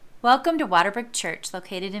Welcome to Waterbrook Church,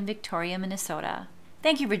 located in Victoria, Minnesota.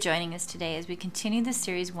 Thank you for joining us today as we continue the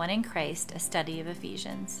series One in Christ, a study of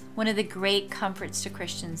Ephesians. One of the great comforts to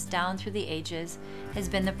Christians down through the ages has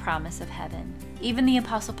been the promise of heaven. Even the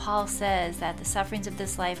Apostle Paul says that the sufferings of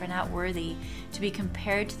this life are not worthy to be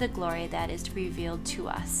compared to the glory that is to be revealed to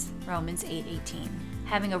us. Romans 8:18.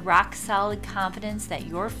 Having a rock-solid confidence that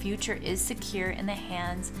your future is secure in the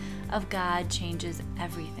hands of God changes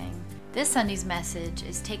everything. This Sunday's message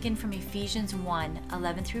is taken from Ephesians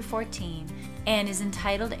 1:11 through 14 and is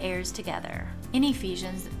entitled Heirs Together. In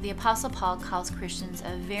Ephesians, the Apostle Paul calls Christians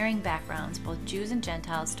of varying backgrounds, both Jews and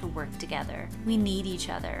Gentiles, to work together. We need each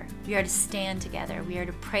other. We are to stand together. We are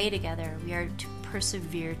to pray together. We are to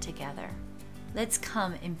persevere together. Let's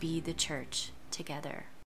come and be the church together.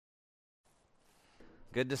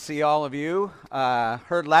 Good to see all of you.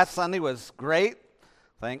 Heard last Sunday was great.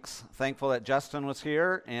 Thankful that Justin was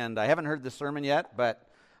here, and I haven't heard the sermon yet, but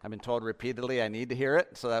I've been told repeatedly I need to hear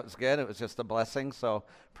it, so that was good. It was just a blessing, so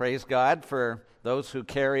praise God for those who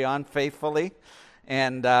carry on faithfully.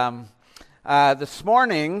 And this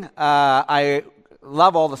morning, I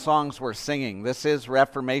love all the songs we're singing. This is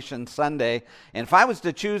Reformation Sunday, and if I was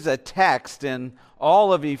to choose a text in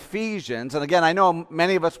all of Ephesians, and again, I know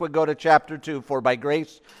many of us would go to chapter 2, for by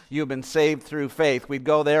grace you've been saved through faith. We'd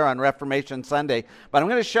go there on Reformation Sunday, but I'm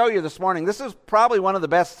going to show you this morning, this is probably one of the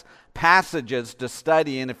best passages to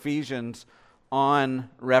study in Ephesians on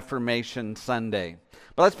Reformation Sunday.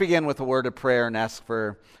 But let's begin with a word of prayer and ask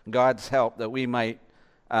for God's help that we might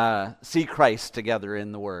see Christ together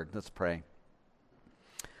in the Word. Let's pray.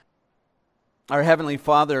 Our Heavenly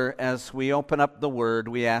Father, as we open up the Word,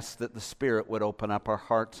 we ask that the Spirit would open up our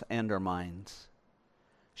hearts and our minds.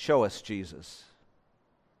 Show us Jesus.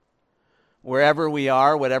 Wherever we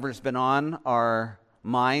are, whatever's been on our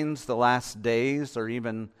minds the last days, or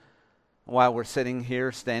even while we're sitting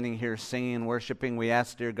here, standing here, singing and worshiping, we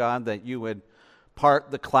ask, dear God, that you would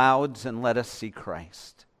part the clouds and let us see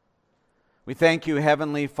Christ. We thank you,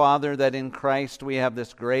 Heavenly Father, that in Christ we have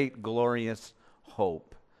this great, glorious hope.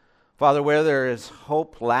 Father, where there is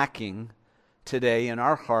hope lacking today in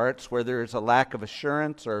our hearts, where there is a lack of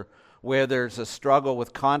assurance, or where there's a struggle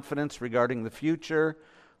with confidence regarding the future,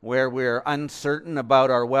 where we're uncertain about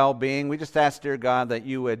our well-being, we just ask, dear God, that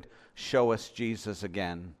you would show us Jesus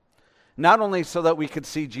again. Not only so that we could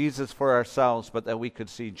see Jesus for ourselves, but that we could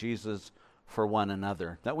see Jesus for one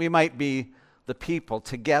another, that we might be the people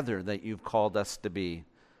together that you've called us to be.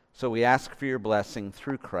 So we ask for your blessing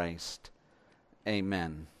through Christ.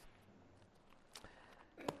 Amen.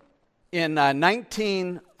 In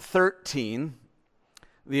 1913,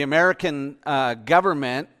 the American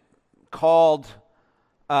government called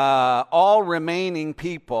all remaining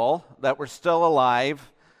people that were still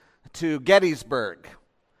alive to Gettysburg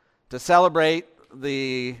to celebrate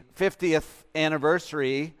the 50th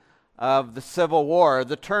anniversary of the Civil War,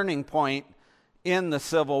 the turning point in the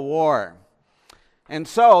Civil War. And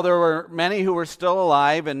so there were many who were still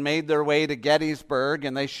alive and made their way to Gettysburg,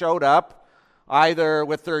 and they showed up either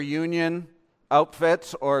with their Union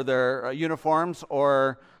outfits or their uniforms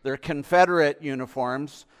or their Confederate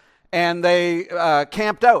uniforms, and they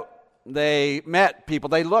camped out. They met people.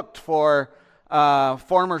 They looked for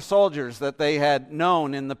former soldiers that they had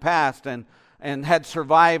known in the past and had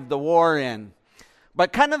survived the war in.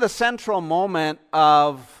 But kind of the central moment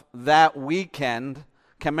of that weekend,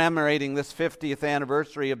 commemorating this 50th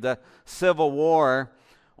anniversary of the Civil War,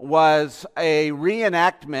 was a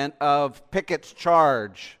reenactment of Pickett's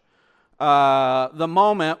charge. The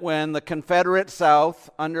moment when the Confederate South,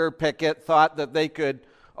 under Pickett, thought that they could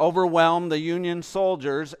overwhelm the Union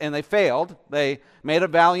soldiers, and they failed. They made a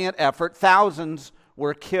valiant effort. Thousands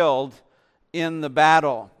were killed in the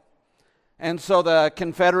battle. And so the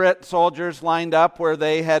Confederate soldiers lined up where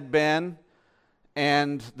they had been,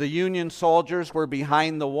 and the Union soldiers were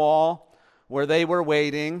behind the wall where they were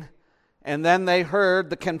waiting. And then they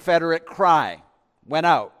heard the Confederate cry, went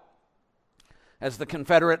out, as the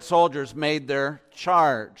Confederate soldiers made their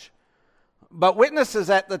charge. But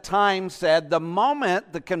witnesses at the time said the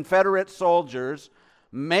moment the Confederate soldiers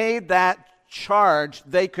made that charge,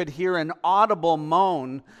 they could hear an audible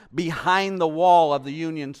moan behind the wall of the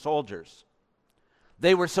Union soldiers.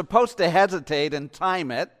 They were supposed to hesitate and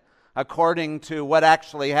time it according to what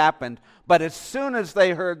actually happened. But as soon as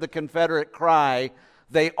they heard the Confederate cry,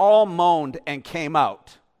 they all moaned and came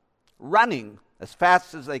out, running as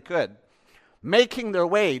fast as they could, making their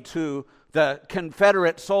way to the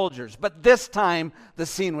Confederate soldiers. But this time, the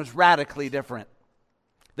scene was radically different.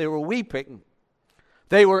 They were weeping.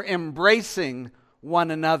 They were embracing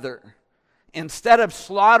one another. Instead of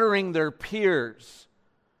slaughtering their peers,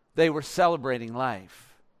 they were celebrating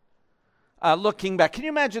life. looking back. Can you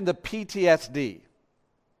imagine the PTSD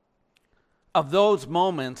of those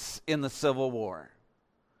moments in the Civil War?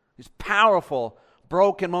 These powerful,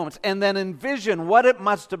 broken moments. And then envision what it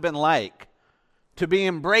must have been like to be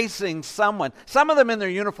embracing someone. Some of them in their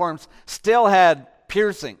uniforms still had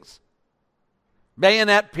piercings,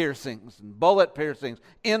 bayonet piercings, and bullet piercings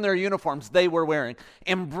in their uniforms they were wearing.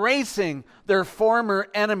 Embracing their former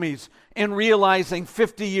enemies and realizing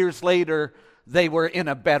 50 years later they were in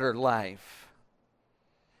a better life.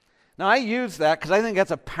 Now, I use that because I think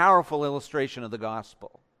that's a powerful illustration of the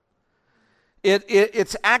gospel.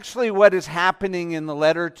 It's actually what is happening in the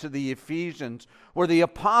letter to the Ephesians, where the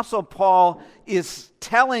Apostle Paul is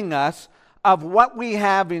telling us of what we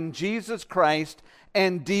have in Jesus Christ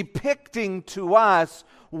and depicting to us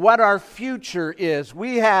what our future is.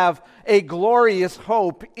 We have a glorious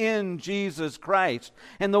hope in Jesus Christ.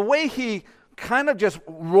 And the way he kind of just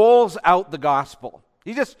rolls out the gospel,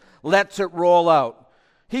 he just lets it roll out.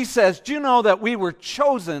 He says, do you know that we were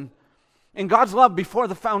chosen in God's love before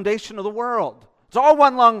the foundation of the world? It's all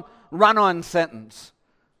one long run-on sentence.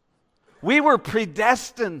 We were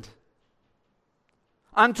predestined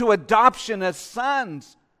unto adoption as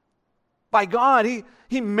sons by God.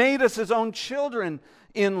 He made us his own children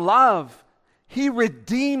in love. He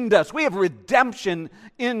redeemed us. We have redemption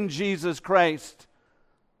in Jesus Christ.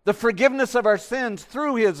 The forgiveness of our sins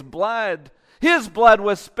through his blood. His blood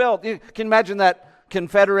was spilt. You can imagine that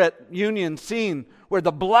Confederate Union scene where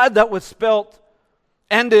the blood that was spilt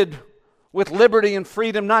ended with liberty and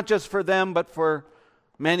freedom, not just for them, but for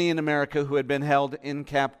many in America who had been held in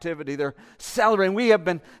captivity. They're celebrating. We have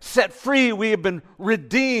been set free. We have been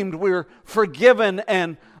redeemed. We're forgiven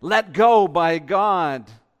and let go by God.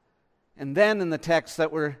 And then in the text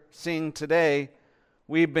that we're seeing today,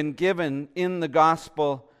 we've been given in the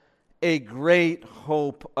gospel a great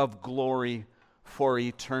hope of glory for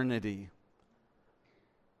eternity.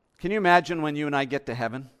 Can you imagine when you and I get to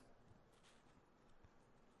heaven?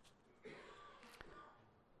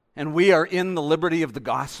 And we are in the liberty of the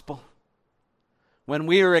gospel. When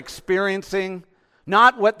we are experiencing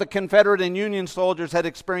not what the Confederate and Union soldiers had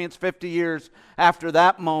experienced 50 years after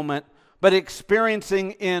that moment, but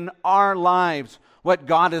experiencing in our lives what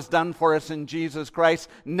God has done for us in Jesus Christ.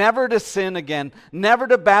 Never to sin again, never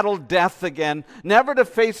to battle death again, never to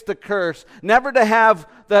face the curse, never to have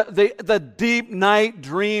the deep night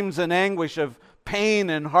dreams and anguish of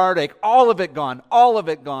pain and heartache. All of it gone, all of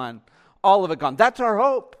it gone, all of it gone. That's our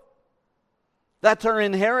hope. That's our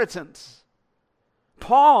inheritance.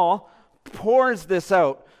 Paul pours this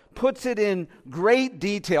out, puts it in great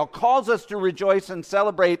detail, calls us to rejoice and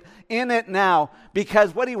celebrate in it now,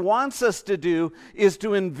 because what he wants us to do is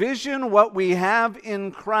to envision what we have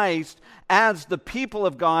in Christ as the people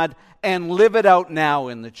of God and live it out now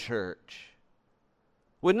in the church.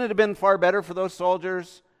 Wouldn't it have been far better for those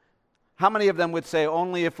soldiers? How many of them would say,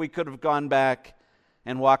 only if we could have gone back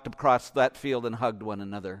and walked across that field and hugged one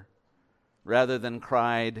another, rather than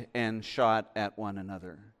cried and shot at one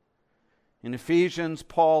another? In Ephesians,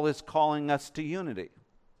 Paul is calling us to unity.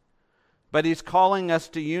 But he's calling us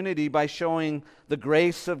to unity by showing the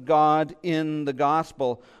grace of God in the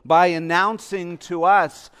gospel, by announcing to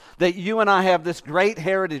us that you and I have this great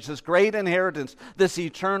heritage, this great inheritance, this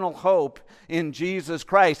eternal hope in Jesus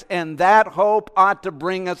Christ. And that hope ought to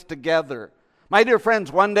bring us together. My dear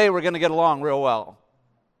friends, one day we're going to get along real well.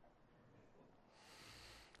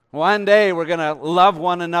 One day we're going to love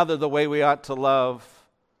one another the way we ought to love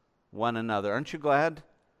one another. Aren't you glad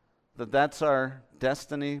that that's our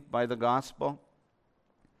destiny by the gospel?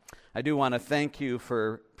 I do want to thank you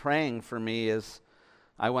for praying for me as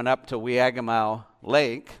I went up to Weagamau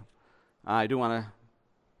Lake. I do want to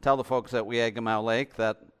tell the folks at Weagamau Lake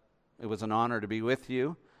that it was an honor to be with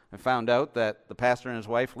you. I found out that the pastor and his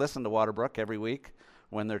wife listen to Waterbrook every week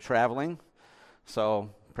when they're traveling. So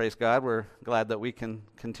praise God, we're glad that we can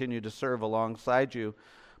continue to serve alongside you.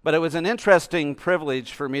 But it was an interesting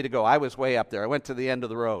privilege for me to go. I was way up there. I went to the end of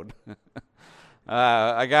the road.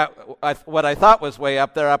 I got what I thought was way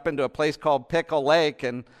up there, up into a place called Pickle Lake.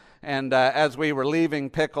 And as we were leaving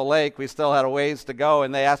Pickle Lake, we still had a ways to go.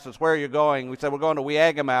 And they asked us, where are you going? We said, we're going to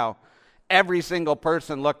Weagamau. Every single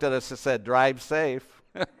person looked at us and said, drive safe.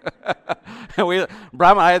 I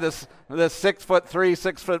had this 6'3",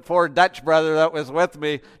 6'4" Dutch brother that was with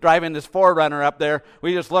me driving this 4Runner up there.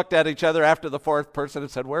 We just looked at each other after the fourth person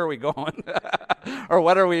and said, where are we going? Or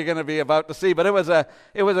what are we going to be about to see? But it was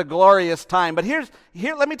a glorious time. But here,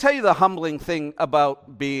 let me tell you the humbling thing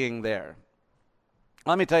about being there.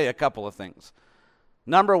 Let me tell you a couple of things.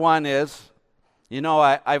 Number one is,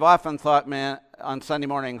 I've often thought, man, on Sunday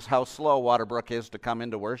mornings how slow Waterbrook is to come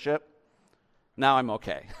into worship. Now I'm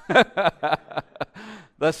okay.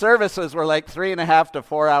 The services were like 3.5 to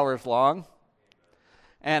 4 hours long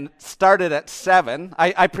and started at 7.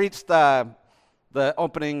 I preached the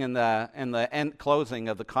opening and the end closing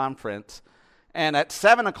of the conference. And at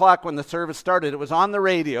 7 o'clock when the service started, it was on the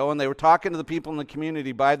radio, and they were talking to the people in the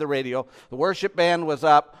community by the radio. The worship band was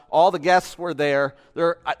up. All the guests were there.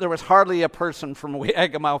 There was hardly a person from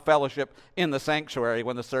Weagamau Fellowship in the sanctuary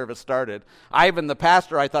when the service started. Ivan, the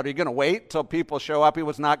pastor, I thought, are you going to wait till people show up? He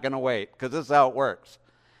was not going to wait, because this is how it works.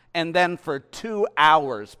 And then for 2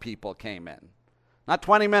 hours, people came in. Not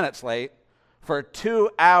 20 minutes late. For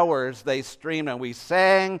 2 hours they streamed, and we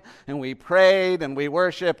sang and we prayed and we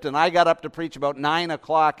worshiped, and I got up to preach about 9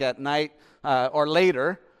 o'clock at night or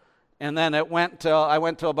later, and then I went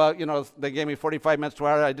till about, they gave me 45 minutes to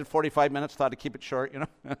an hour. I did 45 minutes, thought to keep it short,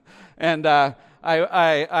 and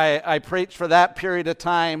I preached for that period of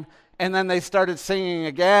time, and then they started singing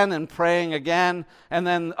again and praying again, and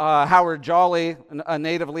then Howard Jolly, a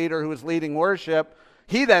native leader who was leading worship,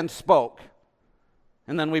 he then spoke.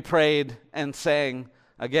 And then we prayed and sang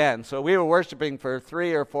again. So we were worshiping for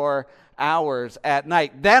 3 or 4 hours at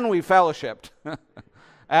night. Then we fellowshipped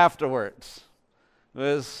afterwards.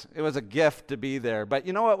 It was a gift to be there. But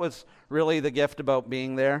you know what was really the gift about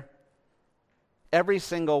being there? Every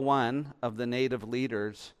single one of the native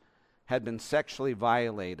leaders had been sexually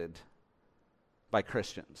violated by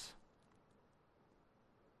Christians.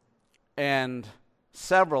 And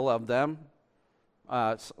several of them,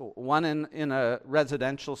 one in a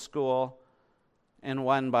residential school and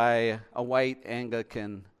one by a white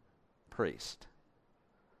Anglican priest.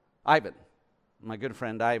 Ivan, my good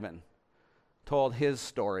friend Ivan, told his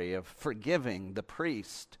story of forgiving the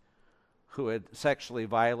priest who had sexually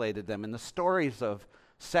violated them. And the stories of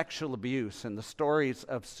sexual abuse and the stories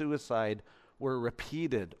of suicide were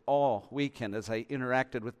repeated all weekend as I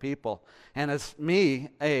interacted with people. And as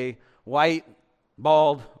me, a white,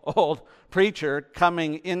 bald, old preacher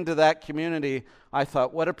coming into that community, I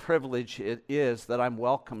thought, what a privilege it is that I'm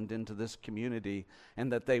welcomed into this community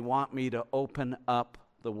and that they want me to open up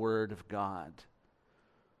the Word of God.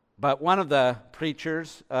 But one of the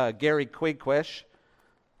preachers, Gary Quigquish,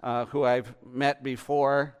 who I've met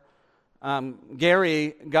before,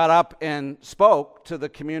 Gary got up and spoke to the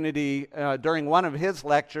community during one of his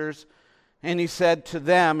lectures. And he said to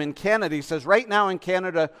them in Canada, he says, right now in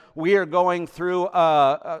Canada, we are going through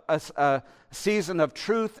a season of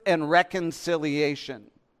truth and reconciliation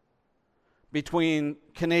between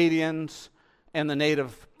Canadians and the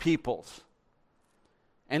native peoples.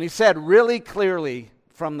 And he said really clearly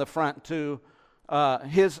from the front to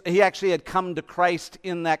he actually had come to Christ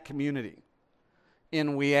in that community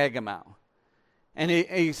in Weagamau. And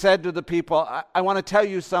he said to the people, I want to tell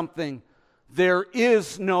you something. There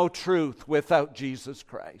is no truth without Jesus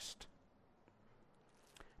Christ.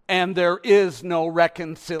 And there is no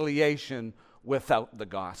reconciliation without the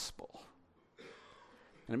gospel.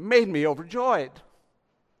 And it made me overjoyed.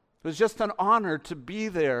 It was just an honor to be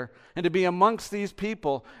there and to be amongst these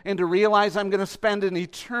people and to realize I'm going to spend an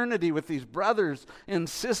eternity with these brothers and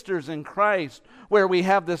sisters in Christ where we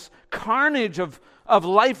have this carnage of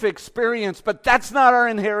life experience, but that's not our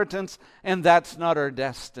inheritance and that's not our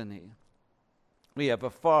destiny. We have a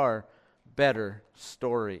far better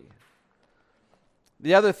story.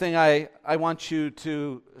 The other thing I want you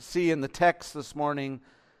to see in the text this morning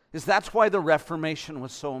is that's why the Reformation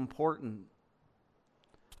was so important.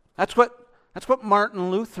 That's what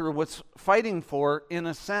Martin Luther was fighting for in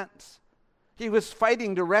a sense. He was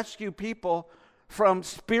fighting to rescue people from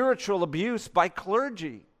spiritual abuse by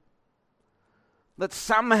clergy. That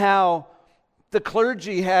somehow the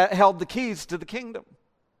clergy held the keys to the kingdom.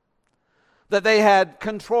 That they had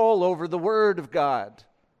control over the Word of God.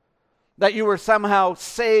 That you were somehow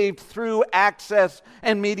saved through access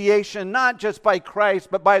and mediation, not just by Christ,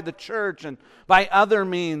 but by the church and by other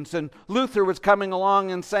means. And Luther was coming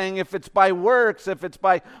along and saying, if it's by works, if it's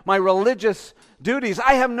by my religious duties,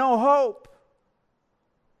 I have no hope.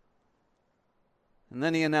 And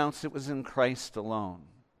then he announced it was in Christ alone.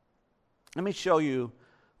 Let me show you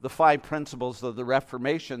the 5 principles of the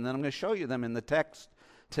Reformation, then I'm going to show you them in the text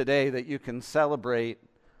today that you can celebrate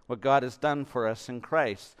what God has done for us in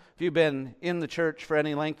Christ. If you've been in the church for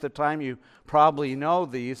any length of time, you probably know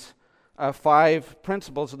these 5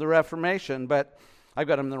 principles of the Reformation, but I've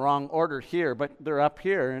got them in the wrong order here, but they're up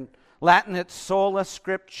here. In Latin, it's sola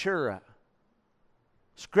scriptura.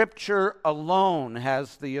 Scripture alone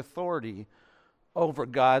has the authority over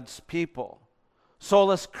God's people.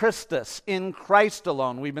 Solus Christus, in Christ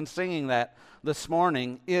alone, we've been singing that this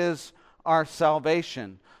morning, is our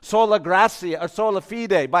salvation. Sola gratia, or sola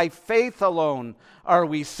fide, by faith alone are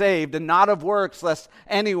we saved, and not of works, lest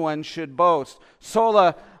anyone should boast.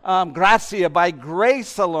 Sola gratia, by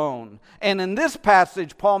grace alone. And in this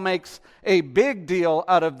passage, Paul makes a big deal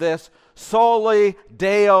out of this. Soli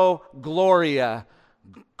Deo Gloria.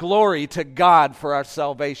 Glory to God for our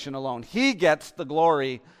salvation alone. He gets the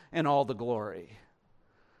glory and all the glory.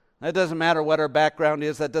 That doesn't matter what our background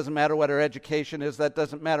is. That doesn't matter what our education is. That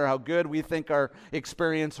doesn't matter how good we think our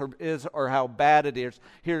experience is or how bad it is.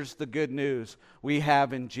 Here's the good news. We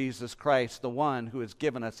have in Jesus Christ the one who has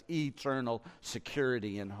given us eternal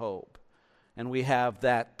security and hope. And we have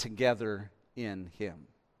that together in him.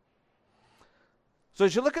 So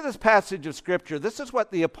as you look at this passage of Scripture, this is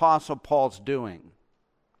what the Apostle Paul's doing.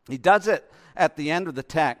 He does it at the end of the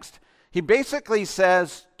text. He basically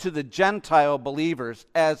says to the Gentile believers,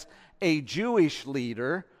 as a Jewish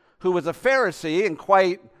leader who was a Pharisee and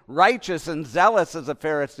quite righteous and zealous as a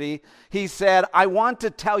Pharisee, he said, I want to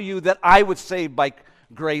tell you that I was saved by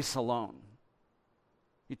grace alone.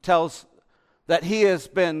 He tells that he has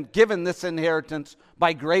been given this inheritance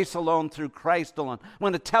by grace alone through Christ alone. I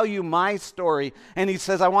want to tell you my story. And he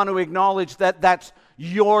says, I want to acknowledge that that's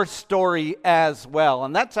your story as well.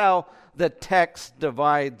 And that's how the text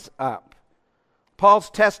divides up. Paul's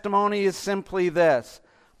testimony is simply this: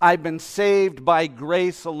 I've been saved by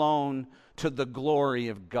grace alone to the glory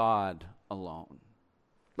of God alone.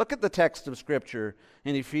 Look at the text of Scripture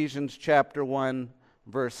in Ephesians chapter 1,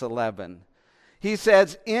 verse 11. He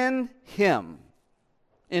says, in him,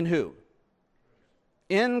 in who?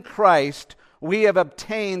 In Christ, we have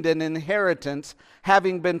obtained an inheritance,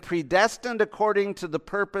 having been predestined according to the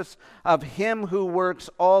purpose of him who works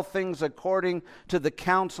all things according to the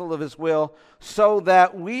counsel of his will, so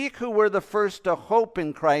that we who were the first to hope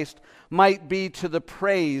in Christ might be to the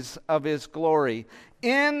praise of his glory.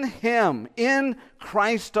 In him, in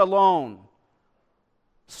Christ alone.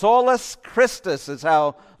 Solus Christus is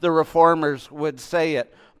how the Reformers would say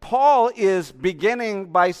it. Paul is beginning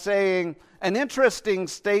by saying an interesting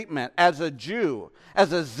statement as a Jew,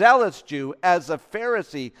 as a zealous Jew, as a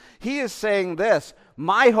Pharisee. He is saying this: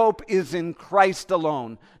 my hope is in Christ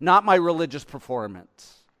alone, not my religious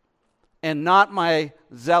performance and not my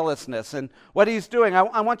zealousness. And what he's doing,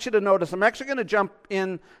 I want you to notice, I'm actually going to jump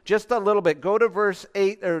in just a little bit. Go to verse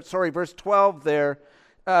 12 there,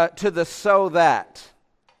 to the so that.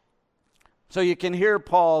 So you can hear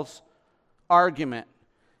Paul's argument.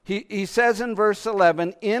 He says in verse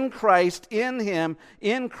 11, in Christ, in him,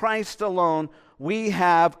 in Christ alone, we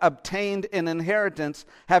have obtained an inheritance,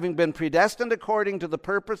 having been predestined according to the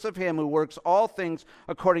purpose of him who works all things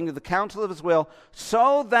according to the counsel of his will,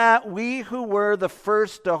 so that we who were the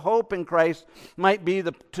first to hope in Christ might be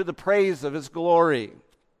to the praise of his glory.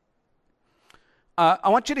 I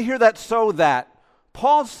want you to hear that so that.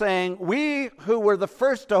 Paul's saying we who were the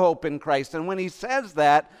first to hope in Christ. And when he says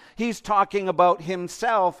that, he's talking about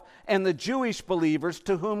himself and the Jewish believers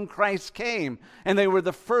to whom Christ came. And they were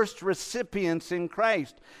the first recipients in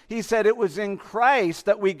Christ. He said it was in Christ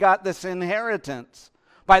that we got this inheritance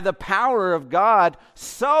by the power of God,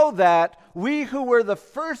 so that we who were the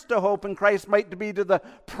first to hope in Christ might be to the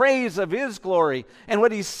praise of his glory. And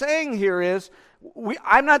what he's saying here is,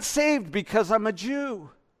 I'm not saved because I'm a Jew.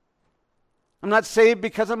 I'm not saved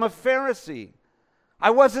because I'm a Pharisee.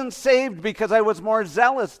 I wasn't saved because I was more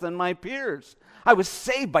zealous than my peers. I was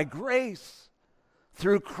saved by grace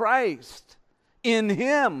through Christ. In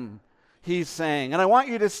him, he's saying. And I want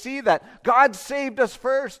you to see that. God saved us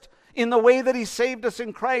first in the way that he saved us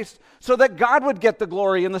in Christ, so that God would get the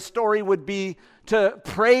glory and the story would be to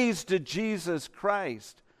praise to Jesus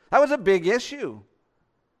Christ. That was a big issue.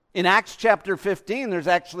 In Acts chapter 15, there's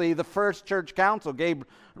actually the first church council. Gabe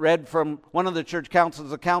read from one of the church councils,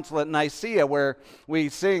 the council at Nicaea, where we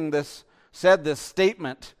said this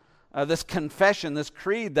statement, this confession, this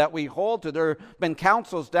creed that we hold to. There have been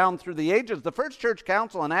councils down through the ages. The first church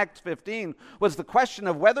council in Acts 15 was the question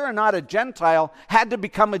of whether or not a Gentile had to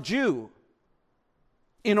become a Jew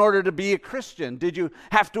in order to be a Christian. Did you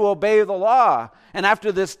have to obey the law? And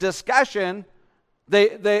after this discussion,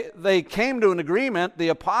 They came to an agreement, the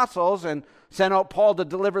apostles, and sent out Paul to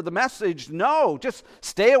deliver the message. No, just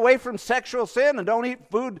stay away from sexual sin and don't eat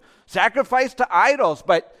food sacrificed to idols.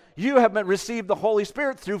 But you have received the Holy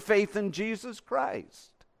Spirit through faith in Jesus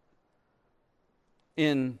Christ.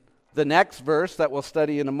 In the next verse that we'll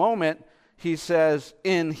study in a moment, he says,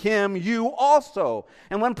 in him you also.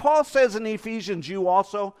 And when Paul says in Ephesians, you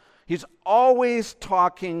also, he's always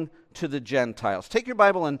talking to the Gentiles. Take your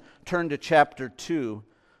Bible and turn to chapter 2,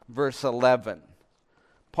 verse 11.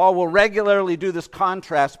 Paul will regularly do this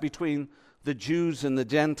contrast between the Jews and the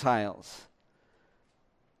Gentiles.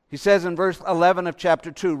 He says in verse 11 of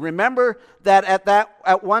chapter 2, remember that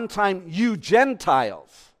at one time you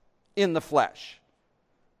Gentiles in the flesh.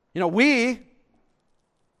 We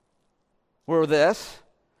were this,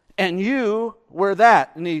 and you were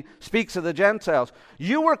that. And he speaks of the Gentiles.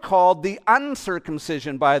 You were called the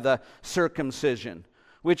uncircumcision by the circumcision,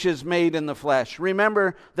 which is made in the flesh.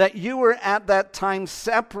 Remember that you were at that time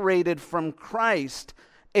separated from Christ,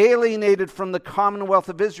 alienated from the commonwealth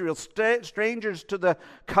of Israel, strangers to the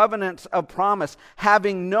covenants of promise,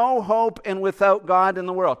 having no hope and without God in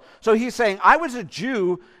the world. So he's saying, I was a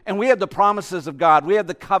Jew, and we had the promises of God. We had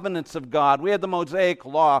the covenants of God. We had the Mosaic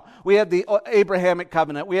law. We had the Abrahamic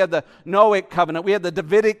covenant. We had the Noahic covenant. We had the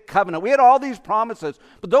Davidic covenant. We had all these promises.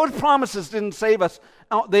 But those promises didn't save us.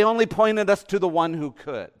 They only pointed us to the one who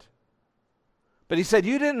could. But he said,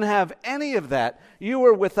 you didn't have any of that. You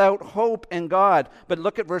were without hope in God. But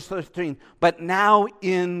look at verse 13. But now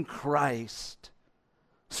in Christ,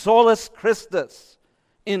 solus Christus,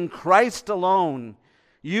 in Christ alone,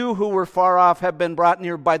 you who were far off have been brought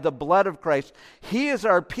near by the blood of Christ. He is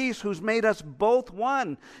our peace, who's made us both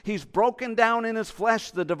one. He's broken down in his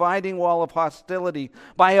flesh the dividing wall of hostility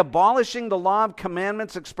by abolishing the law of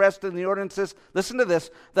commandments expressed in the ordinances. Listen to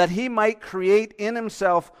this, that he might create in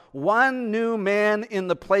himself one new man in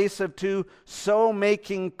the place of two, so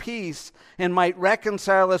making peace, and might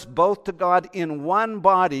reconcile us both to God in one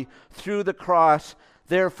body through the cross,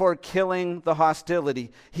 therefore killing the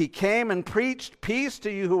hostility. He came and preached peace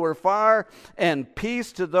to you who are far and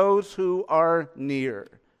peace to those who are near.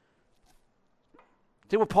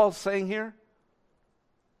 See what Paul's saying here?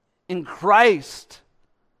 In Christ,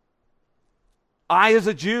 I as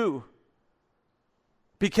a Jew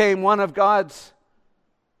became one of God's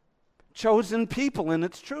chosen people in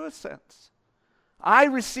its truest sense. I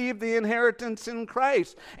received the inheritance in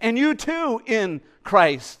Christ, and you too in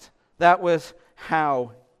Christ. That was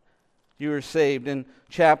how you were saved. In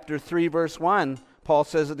chapter 3, verse 1, Paul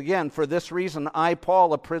says it again. For this reason, I,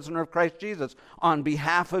 Paul, a prisoner of Christ Jesus, on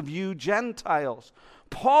behalf of you Gentiles.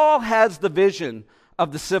 Paul has the vision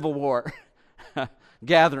of the Civil War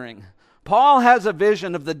gathering. Paul has a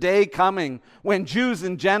vision of the day coming when Jews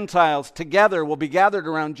and Gentiles together will be gathered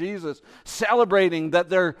around Jesus, celebrating that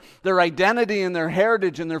their identity and their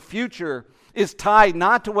heritage and their future is tied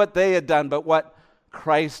not to what they had done, but what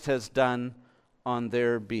Christ has done on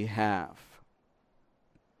their behalf.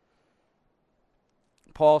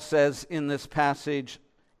 Paul says in this passage,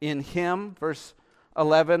 in him, verse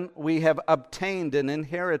 11, we have obtained an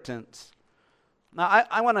inheritance. Now,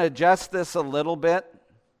 I want to adjust this a little bit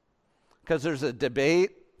because there's a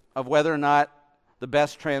debate of whether or not the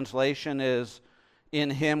best translation is, in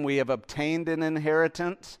him we have obtained an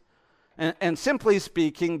inheritance. And simply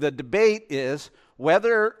speaking, the debate is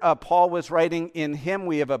whether Paul was writing, in him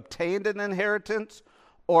we have obtained an inheritance,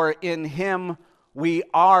 or in him we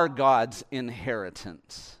are God's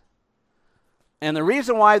inheritance. And the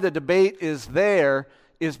reason why the debate is there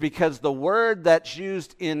is because the word that's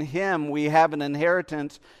used, in him we have an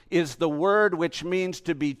inheritance, is the word which means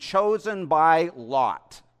to be chosen by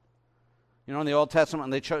lot. In the Old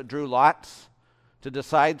Testament, when they drew lots to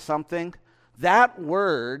decide something, that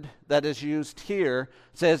word that is used here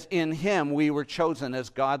says, in him we were chosen as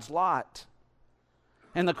God's lot.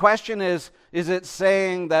 And the question is it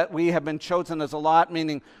saying that we have been chosen as a lot,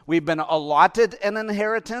 meaning we've been allotted an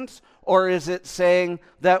inheritance, or is it saying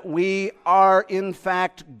that we are in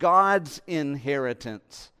fact God's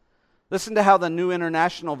inheritance? Listen to how the New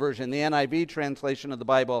International Version, the NIV translation of the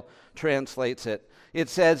Bible, translates it. It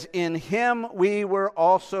says, in him we were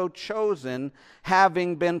also chosen,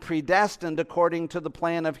 having been predestined according to the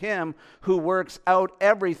plan of him who works out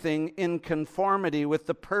everything in conformity with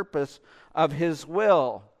the purpose of his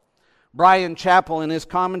will. Brian Chappell in his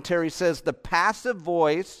commentary says the passive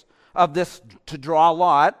voice of this to draw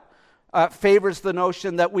lot favors the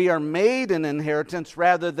notion that we are made an inheritance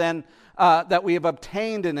rather than that we have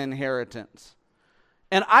obtained an inheritance.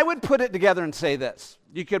 And I would put it together and say this.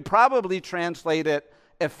 You could probably translate it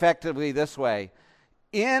effectively this way.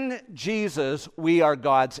 In Jesus, we are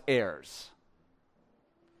God's heirs.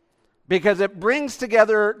 Because it brings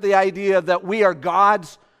together the idea that we are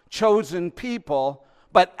God's chosen people,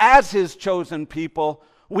 but as his chosen people,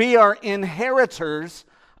 we are inheritors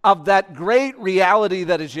of that great reality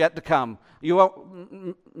that is yet to come. You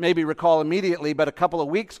won't maybe recall immediately, but a couple of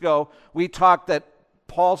weeks ago, we talked that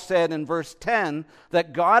Paul said in verse 10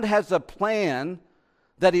 that God has a plan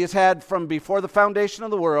that he has had from before the foundation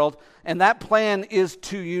of the world, and that plan is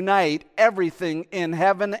to unite everything in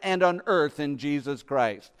heaven and on earth in Jesus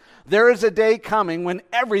Christ. There is a day coming when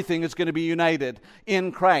everything is going to be united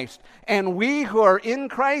in Christ, and we who are in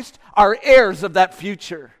Christ are heirs of that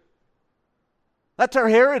future. That's our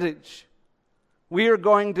heritage. We are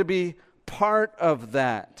going to be part of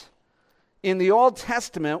that. In the Old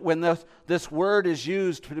Testament, when this word is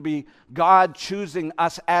used to be God choosing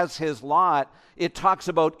us as his lot, it talks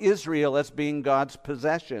about Israel as being God's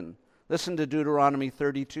possession. Listen to Deuteronomy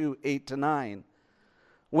 32, 8-9.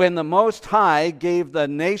 When the Most High gave the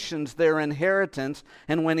nations their inheritance,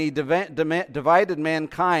 and when he divided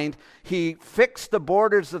mankind, he fixed the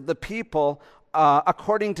borders of the people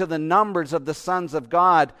according to the numbers of the sons of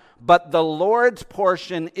God. But the Lord's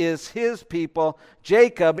portion is his people.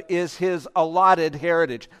 Jacob is his allotted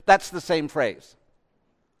heritage. That's the same phrase.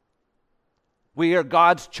 We are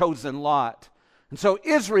God's chosen lot. And so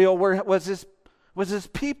Israel was his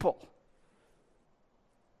people.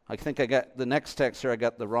 I think I got the next text here, I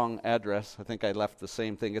got the wrong address. I think I left the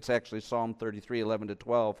same thing. It's actually Psalm 33,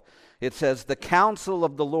 11-12. It says, "The counsel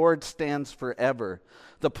of the Lord stands forever,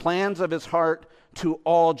 the plans of his heart to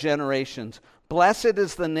all generations. Blessed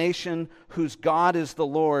is the nation whose God is the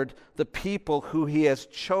Lord, the people who he has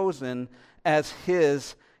chosen as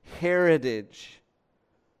his heritage."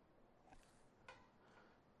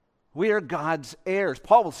 We are God's heirs.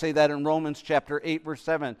 Paul will say that in Romans chapter 8, verse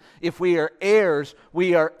 7. If we are heirs,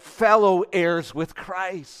 we are fellow heirs with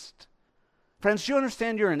Christ. Friends, do you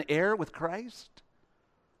understand you're an heir with Christ?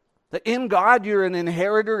 That in God you're an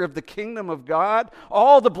inheritor of the kingdom of God.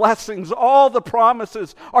 All the blessings, all the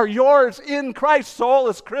promises are yours in Christ.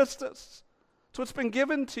 Solus Christus. It's what's been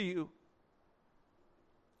given to you.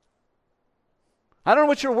 I don't know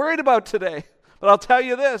what you're worried about today. But I'll tell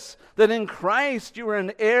you this, that in Christ you are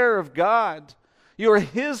an heir of God. You are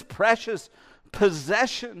his precious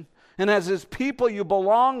possession. And as his people, you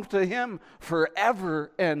belong to him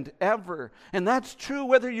forever and ever. And that's true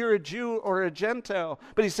whether you're a Jew or a Gentile.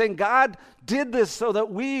 But he's saying God did this so that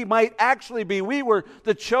we might actually be. We were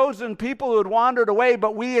the chosen people who had wandered away,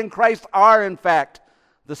 but we in Christ are, in fact,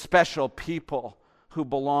 the special people who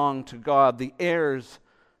belong to God, the heirs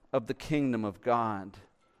of the kingdom of God.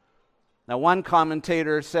 Now, one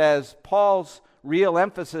commentator says Paul's real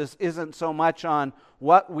emphasis isn't so much on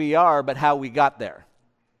what we are, but how we got there.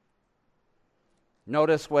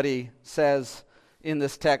 Notice what he says in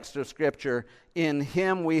this text of Scripture. In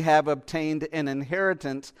him we have obtained an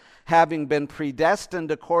inheritance, having been predestined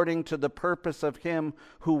according to the purpose of him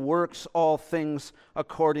who works all things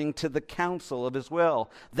according to the counsel of his will.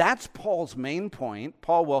 That's Paul's main point.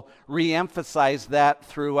 Paul will re-emphasize that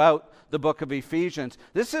throughout the book of Ephesians.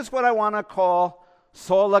 This is what I want to call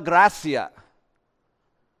sola gratia,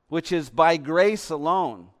 which is by grace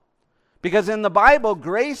alone. Because in the Bible,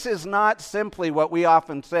 grace is not simply what we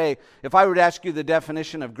often say. If I were to ask you the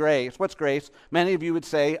definition of grace, what's grace? Many of you would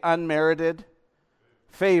say unmerited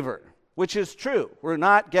favor, which is true. We're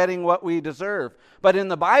not getting what we deserve. But in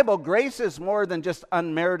the Bible, grace is more than just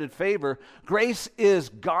unmerited favor. Grace is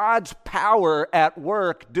God's power at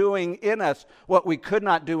work doing in us what we could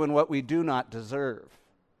not do and what we do not deserve.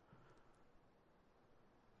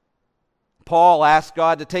 Paul asked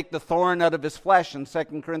God to take the thorn out of his flesh in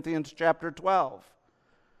 2 Corinthians chapter 12.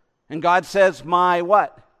 And God says, my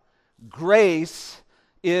what? Grace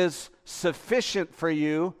is sufficient for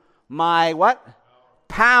you. My what?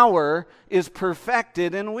 Power is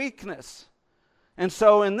perfected in weakness. And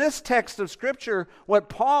so in this text of Scripture, what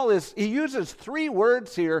Paul is, he uses three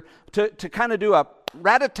words here to kind of do a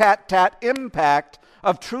rat-a-tat-tat impact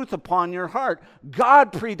of truth upon your heart.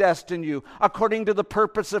 God predestined you according to the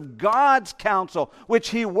purpose of God's counsel, which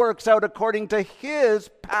he works out according to his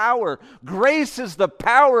power. Grace is the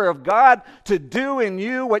power of God to do in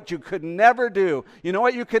you what you could never do. You know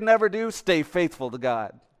what you could never do? Stay faithful to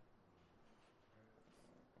God.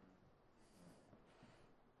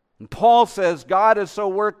 And Paul says, God has so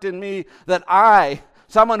worked in me that I,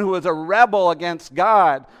 someone who was a rebel against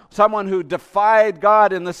God, someone who defied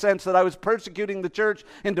God in the sense that I was persecuting the church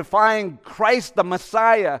and defying Christ the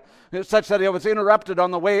Messiah, such that I was interrupted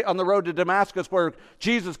on the road to Damascus, where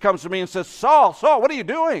Jesus comes to me and says, Saul, what are you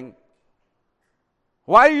doing?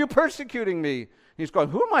 Why are you persecuting me? He's going,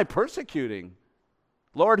 who am I persecuting?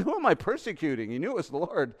 Lord, who am I persecuting? He knew it was the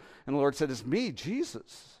Lord. And the Lord said, it's me,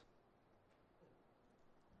 Jesus.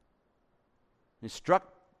 He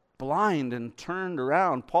struck blind and turned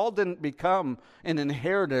around. Paul didn't become an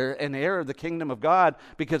inheritor, an heir of the kingdom of God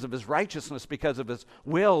because of his righteousness, because of his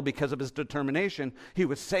will, because of his determination. He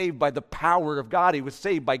was saved by the power of God. He was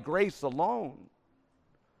saved by grace alone.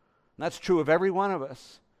 And that's true of every one of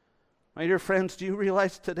us. My dear friends, do you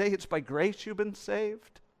realize today it's by grace you've been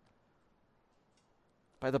saved?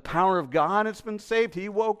 By the power of God, it's been saved. He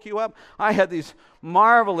woke you up. I had these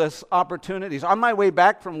marvelous opportunities. On my way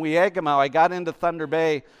back from Weeagamaw, I got into Thunder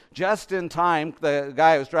Bay just in time. The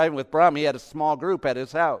guy I was driving with, Brum, he had a small group at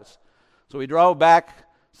his house. So we drove back.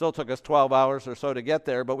 Still took us 12 hours or so to get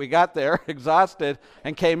there, but we got there exhausted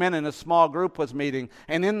and came in, and a small group was meeting.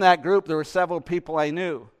 And in that group, there were several people I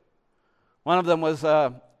knew. One of them was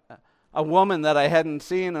a woman that I hadn't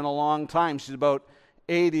seen in a long time. She's about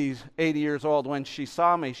 80 years old. When she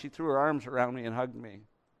saw me, she threw her arms around me and hugged me.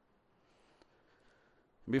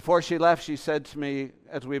 Before she left, she said to me,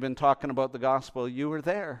 as we've been talking about the gospel, "You were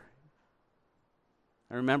there."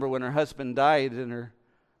 I remember when her husband died in her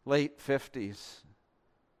late 50s.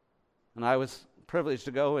 And I was privileged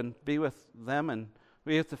to go and be with them and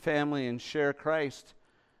be with the family and share Christ.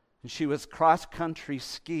 And she was cross-country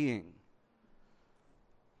skiing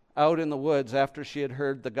out in the woods after she had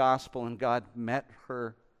heard the gospel, and God met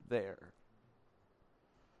her there.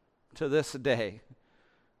 To this day,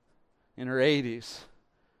 in her 80s,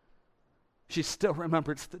 she still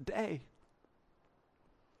remembers the day.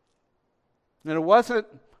 And it wasn't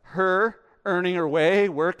her earning her way,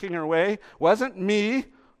 working her way. It wasn't me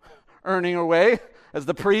earning her way as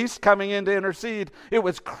the priest coming in to intercede. It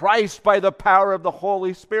was Christ by the power of the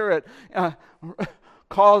Holy Spirit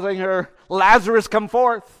causing her, "Lazarus, come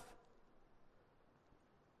forth."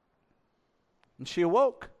 And she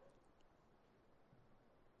awoke.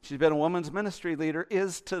 She's been a women's ministry leader,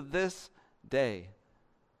 is to this day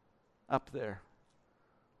up there.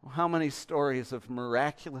 Well, how many stories of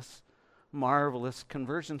miraculous, marvelous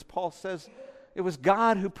conversions? Paul says it was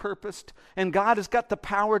God who purposed, and God has got the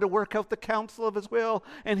power to work out the counsel of his will.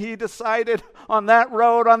 And he decided on that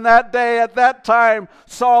road, on that day, at that time,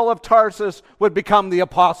 Saul of Tarsus would become the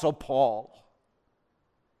Apostle Paul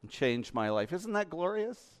and change my life. Isn't that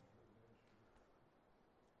glorious?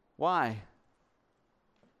 Why?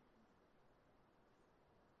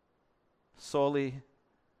 Soli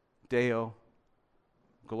Deo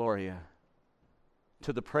Gloria,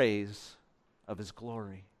 to the praise of his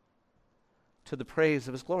glory. To the praise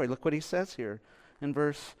of his glory. Look what he says here in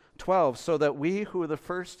verse 12. So that we who are the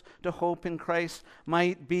first to hope in Christ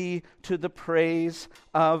might be to the praise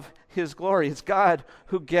of his glory. It's God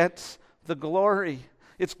who gets the glory.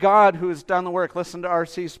 It's God who has done the work. Listen to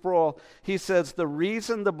R.C. Sproul. He says, the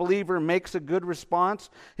reason the believer makes a good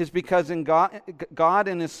response is because God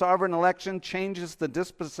in his sovereign election changes the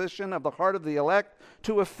disposition of the heart of the elect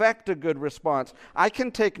to effect a good response. I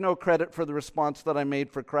can take no credit for the response that I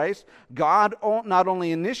made for Christ. God not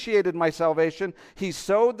only initiated my salvation, he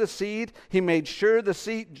sowed the seed. He made sure the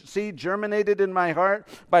seed germinated in my heart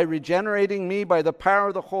by regenerating me by the power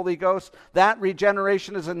of the Holy Ghost. That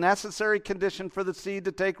regeneration is a necessary condition for the seed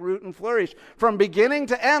to take root and flourish. From beginning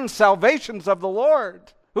to end, salvation's of the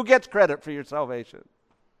Lord. Who gets credit for your salvation?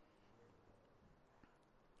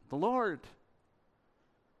 The Lord.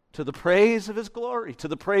 To the praise of his glory. To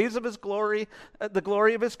the praise of his glory, the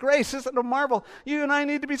glory of his grace. Isn't it a marvel? You and I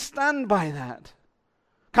need to be stunned by that.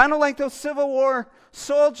 Kind of like those Civil War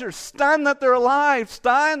soldiers, stunned that they're alive,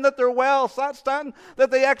 stunned that they're well, stunned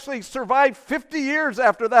that they actually survived 50 years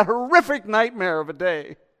after that horrific nightmare of a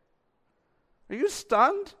day. Are you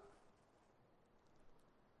stunned?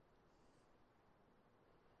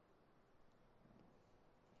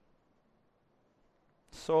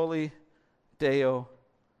 Soli Deo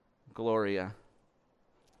Gloria.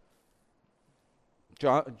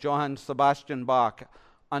 Johann Sebastian Bach,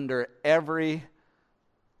 under every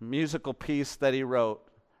musical piece that he wrote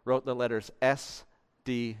the letters S,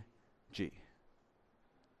 D, G.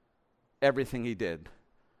 Everything he did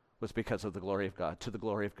was because of the glory of God, to the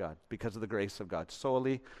glory of God, because of the grace of God.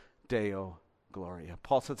 Soli Deo Gloria.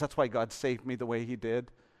 Paul says that's why God saved me the way he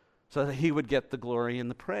did, so that he would get the glory and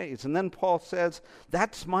the praise. And then Paul says,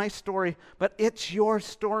 that's my story, but it's your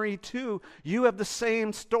story too. You have the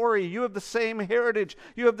same story. You have the same heritage.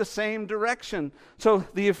 You have the same direction. So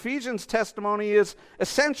the Ephesians testimony is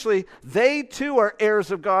essentially they too are heirs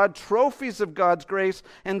of God, trophies of God's grace,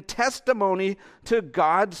 and testimony to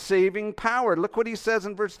God's saving power. Look what he says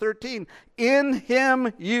in verse 13. In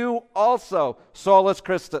him you also, solus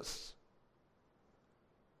Christus.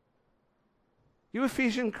 You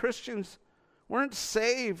Ephesian Christians weren't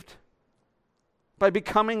saved by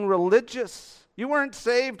becoming religious. You weren't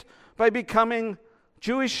saved by becoming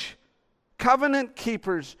Jewish covenant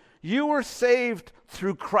keepers. You were saved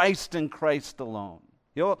through Christ and Christ alone.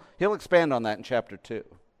 He'll expand on that in chapter 2.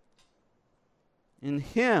 In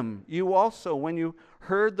him, you also, when you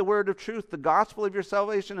heard the word of truth, the gospel of your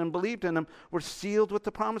salvation, and believed in him, were sealed with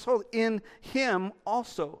the promised Holy. In him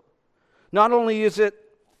also. Not only is it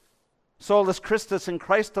solus Christus in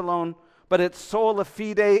Christ alone, but it's sola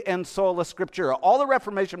fide and sola scriptura. All the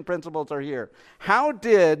Reformation principles are here. How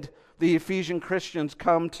did the Ephesian Christians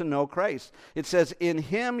come to know Christ? It says, in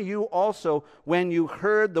him you also, when you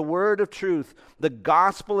heard the word of truth, the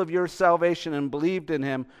gospel of your salvation, and believed in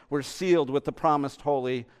him, were sealed with the promised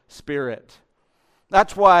Holy Spirit.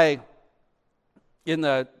 That's why in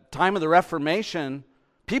the time of the Reformation,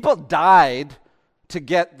 people died to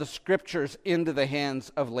get the scriptures into the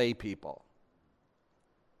hands of lay people.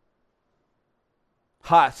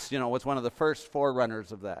 Huss, was one of the first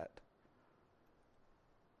forerunners of that.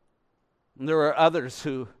 And there were others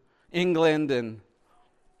England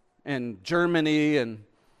and Germany and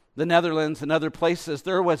the Netherlands and other places,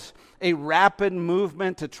 there was a rapid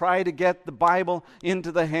movement to try to get the Bible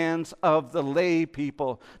into the hands of the lay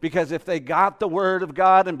people. Because if they got the Word of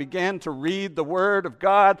God and began to read the Word of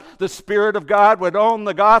God, the Spirit of God would own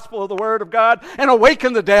the gospel of the Word of God and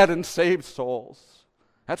awaken the dead and save souls.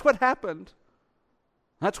 That's what happened.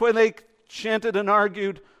 That's when they chanted and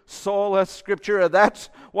argued sola scriptura. That's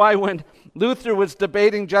why when Luther was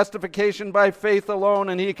debating justification by faith alone,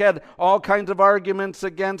 and he had all kinds of arguments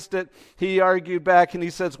against it, he argued back and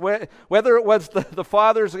he says, whether it was the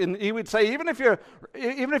fathers, and he would say, even if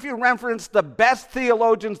you reference the best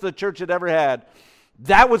theologians the church had ever had,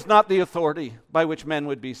 that was not the authority by which men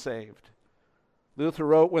would be saved. Luther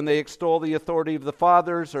wrote, when they extol the authority of the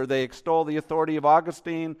fathers, or they extol the authority of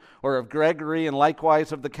Augustine, or of Gregory, and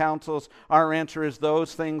likewise of the councils, our answer is,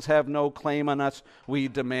 those things have no claim on us. We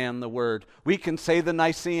demand the word. We can say the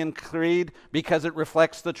Nicene Creed because it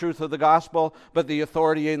reflects the truth of the gospel, but the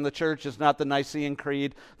authority in the church is not the Nicene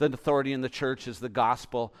Creed. The authority in the church is the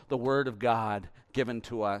gospel, the word of God given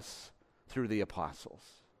to us through the apostles.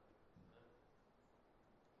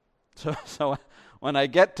 So when I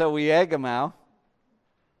get to Weagamau,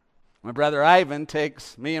 my brother Ivan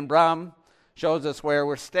takes me and Brum, shows us where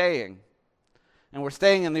we're staying. And we're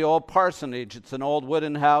staying in the old parsonage. It's an old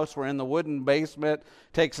wooden house. We're in the wooden basement.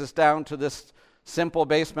 Takes us down to this simple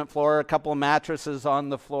basement floor, a couple of mattresses on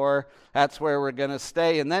the floor. That's where we're going to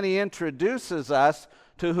stay. And then he introduces us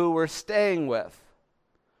to who we're staying with.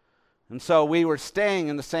 And so we were staying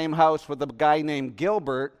in the same house with a guy named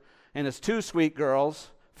Gilbert and his two sweet girls,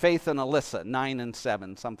 Faith and Alyssa, 9 and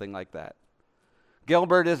 7, something like that.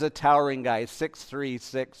 Gilbert is a towering guy, 6'3",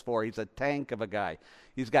 6'4". He's a tank of a guy.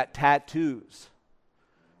 He's got tattoos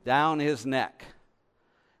down his neck.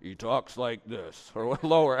 He talks like this, or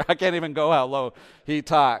lower. I can't even go how low he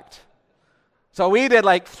talked. So we did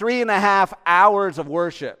like 3.5 hours of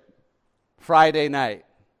worship Friday night.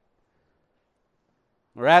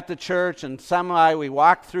 We're at the church, and somehow we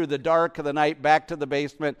walked through the dark of the night back to the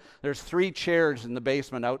basement. There's 3 chairs in the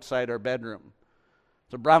basement outside our bedroom.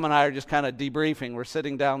 So Bram and I are just kind of debriefing. We're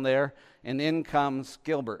sitting down there, and in comes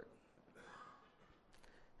Gilbert.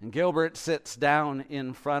 And Gilbert sits down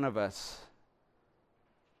in front of us.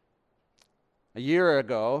 A year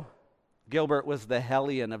ago, Gilbert was the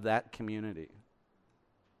hellion of that community.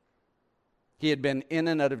 He had been in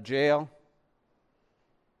and out of jail.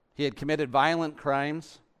 He had committed violent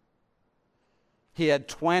crimes. He had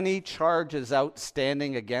 20 charges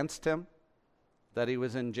outstanding against him that he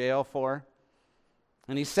was in jail for.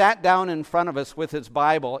 And he sat down in front of us with his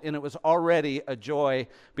Bible, and it was already a joy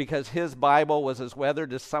because his Bible was as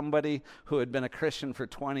weathered as somebody who had been a Christian for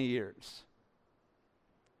 20 years.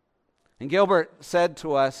 And Gilbert said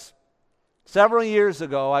to us, several years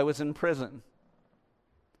ago I was in prison.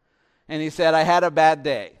 And he said, I had a bad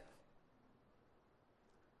day.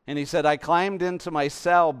 And he said, I climbed into my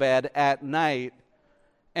cell bed at night,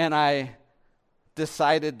 and I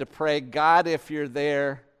decided to pray, God, if you're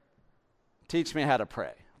there, teach me how to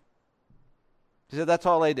pray. He said, that's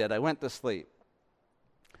all I did. I went to sleep.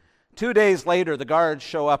 2 days later, the guards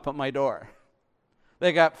show up at my door.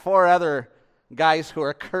 They got 4 other guys who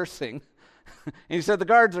are cursing. And he said, the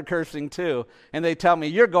guards are cursing too. And they tell me,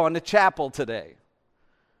 you're going to chapel today.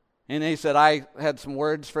 And he said, I had some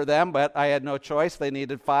words for them, but I had no choice. They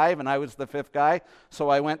needed 5, and I was the 5th guy, so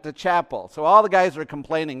I went to chapel. So all the guys are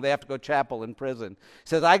complaining they have to go to chapel in prison. He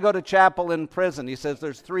says, I go to chapel in prison. He says,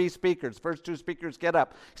 there's 3 speakers. First 2 speakers get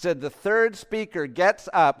up. He said, the 3rd speaker gets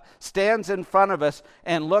up, stands in front of us,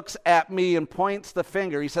 and looks at me and points the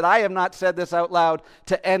finger. He said, I have not said this out loud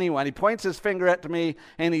to anyone. He points his finger at me,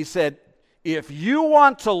 and he said, if you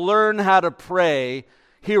want to learn how to pray,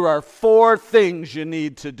 here are 4 things you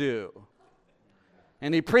need to do.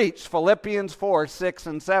 And he preached Philippians 4, 6,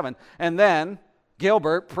 and 7. And then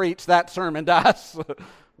Gilbert preached that sermon to us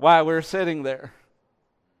while we were sitting there.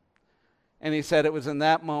 And he said it was in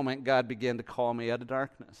that moment God began to call me out of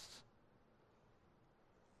darkness.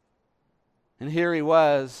 And here he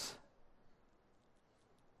was,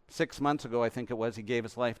 6 months ago, I think it was, he gave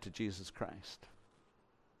his life to Jesus Christ.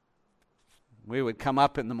 We would come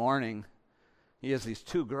up in the morning. He has these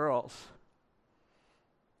 2 girls.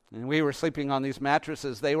 And we were sleeping on these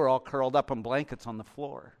mattresses. They were all curled up in blankets on the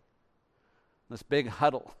floor. This big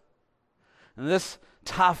huddle. And this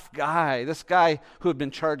tough guy, this guy who had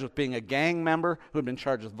been charged with being a gang member, who had been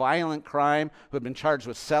charged with violent crime, who had been charged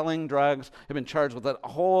with selling drugs, had been charged with a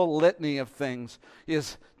whole litany of things,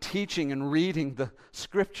 is teaching and reading the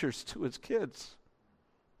scriptures to his kids.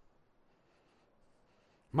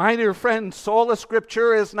 My dear friend, sola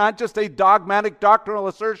scriptura is not just a dogmatic doctrinal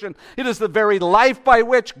assertion. It is the very life by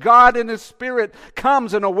which God in His Spirit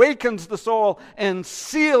comes and awakens the soul and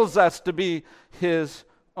seals us to be His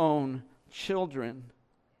own children.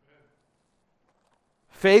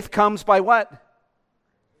 Faith comes by what?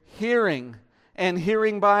 Hearing. And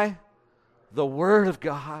hearing by the Word of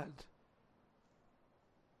God.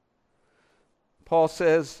 Paul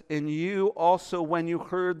says, and you also, when you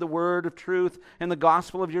heard the word of truth and the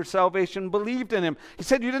gospel of your salvation, believed in Him. He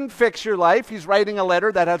said you didn't fix your life. He's writing a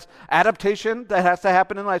letter that has adaptation that has to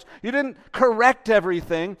happen in life. You didn't correct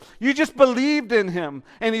everything. You just believed in Him.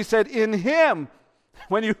 And he said, in Him,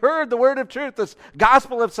 when you heard the word of truth, this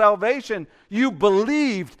gospel of salvation, you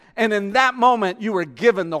believed. And in that moment, you were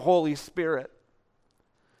given the Holy Spirit.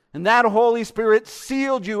 And that Holy Spirit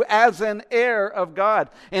sealed you as an heir of God.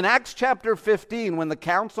 In Acts chapter 15, when the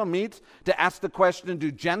council meets to ask the question,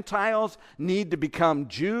 do Gentiles need to become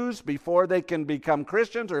Jews before they can become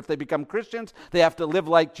Christians? Or if they become Christians, they have to live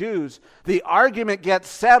like Jews. The argument gets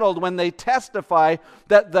settled when they testify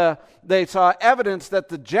that they saw evidence that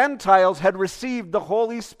the Gentiles had received the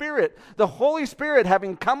Holy Spirit. The Holy Spirit,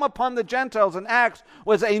 having come upon the Gentiles in Acts,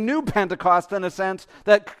 was a new Pentecost in a sense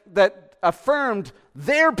that affirmed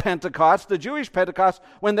their Pentecost, the Jewish Pentecost,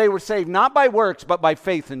 when they were saved not by works, but by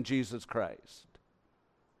faith in Jesus Christ.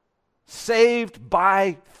 Saved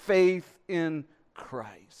by faith in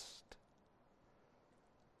Christ.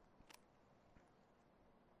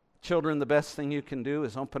 Children, the best thing you can do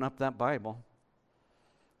is open up that Bible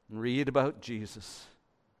and read about Jesus.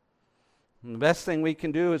 And the best thing we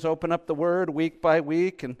can do is open up the Word week by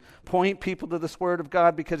week and point people to this Word of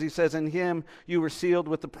God, because He says, in Him you were sealed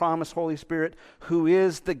with the promised Holy Spirit, who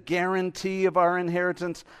is the guarantee of our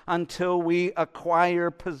inheritance until we acquire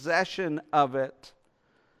possession of it.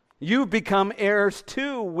 You've become heirs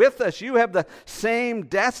too with us. You have the same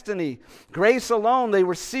destiny. Grace alone, they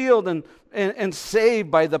were sealed and saved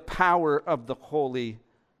by the power of the Holy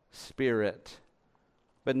Spirit.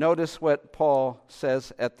 But notice what Paul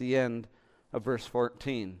says at the end of verse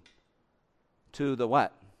 14. To the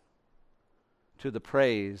what? To the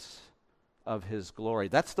praise of His glory.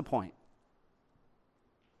 That's the point.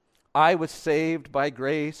 I was saved by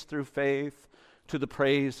grace through faith to the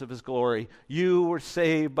praise of His glory. You were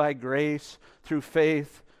saved by grace through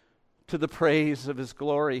faith to the praise of His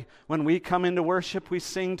glory. When we come into worship, we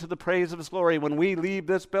sing to the praise of His glory. When we leave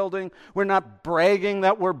this building, we're not bragging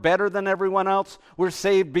that we're better than everyone else. We're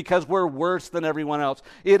saved because we're worse than everyone else.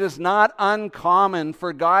 It is not uncommon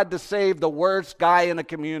for God to save the worst guy in a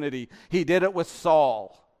community. He did it with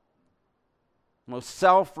Saul, most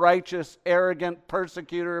self-righteous, arrogant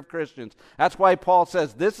persecutor of Christians. That's why Paul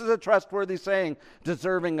says this is a trustworthy saying,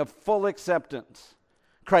 deserving of full acceptance.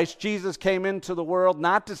 Christ Jesus came into the world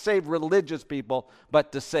not to save religious people,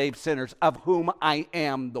 but to save sinners, of whom I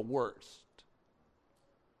am the worst.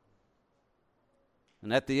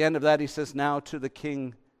 And at the end of that, he says, now to the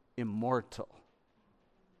King immortal,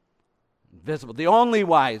 invisible, the only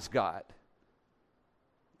wise God,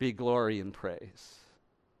 be glory and praise.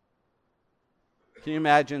 Can you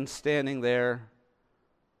imagine standing there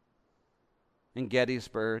in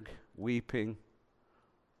Gettysburg, weeping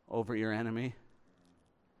over your enemy?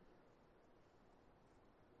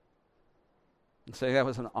 And say, that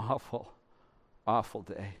was an awful, awful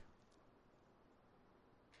day.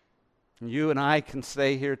 And you and I can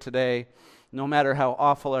stay here today, no matter how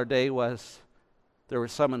awful our day was, there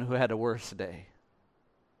was someone who had a worse day.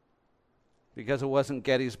 Because it wasn't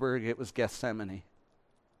Gettysburg, it was Gethsemane.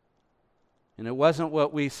 And it wasn't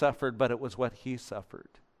what we suffered, but it was what He suffered.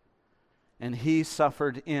 And He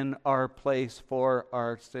suffered in our place for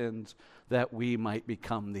our sins, that we might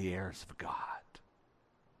become the heirs of God.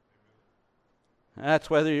 That's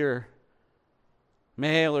whether you're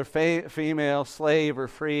male or female, slave or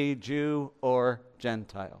free, Jew or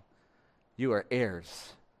Gentile. You are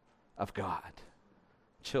heirs of God,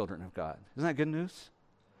 children of God. Isn't that good news?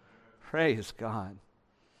 Praise God.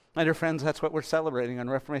 My dear friends, that's what we're celebrating on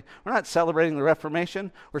Reformation. We're not celebrating the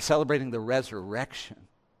Reformation, we're celebrating the resurrection.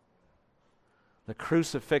 the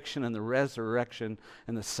crucifixion and the resurrection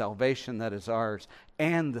and the salvation that is ours,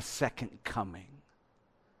 and the second coming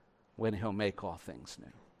when he'll make all things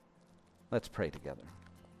new. Let's pray together.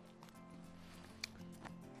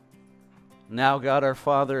 Now, God our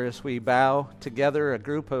Father, as we bow together, a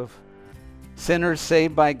group of sinners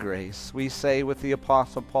saved by grace, we say with the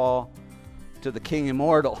Apostle Paul to the King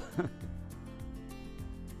Immortal,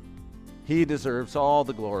 He deserves all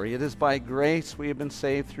the glory. It is by grace we have been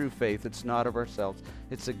saved through faith. It's not of ourselves.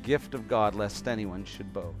 It's a gift of God, lest anyone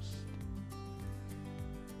should boast.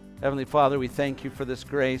 Heavenly Father, we thank you for this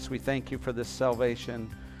grace. We thank you for this salvation.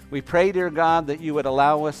 We pray, dear God, that you would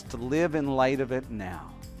allow us to live in light of it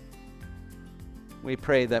now. We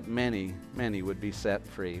pray that many, many would be set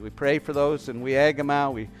free. We pray for those in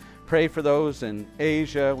Wiagama. We pray for those in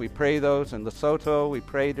Asia. We pray those in Lesotho. We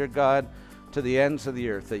pray, dear God, to the ends of the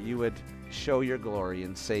earth, that you would show your glory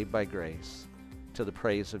and save by grace to the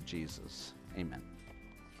praise of Jesus. Amen.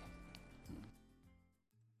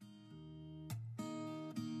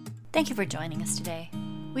 Thank you for joining us today.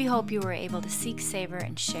 We hope you were able to seek, savor,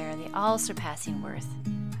 and share the all-surpassing worth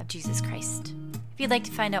of Jesus Christ. If you'd like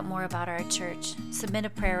to find out more about our church, submit a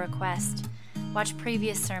prayer request, watch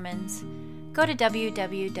previous sermons, go to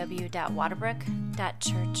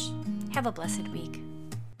www.waterbrook.church. Have a blessed week.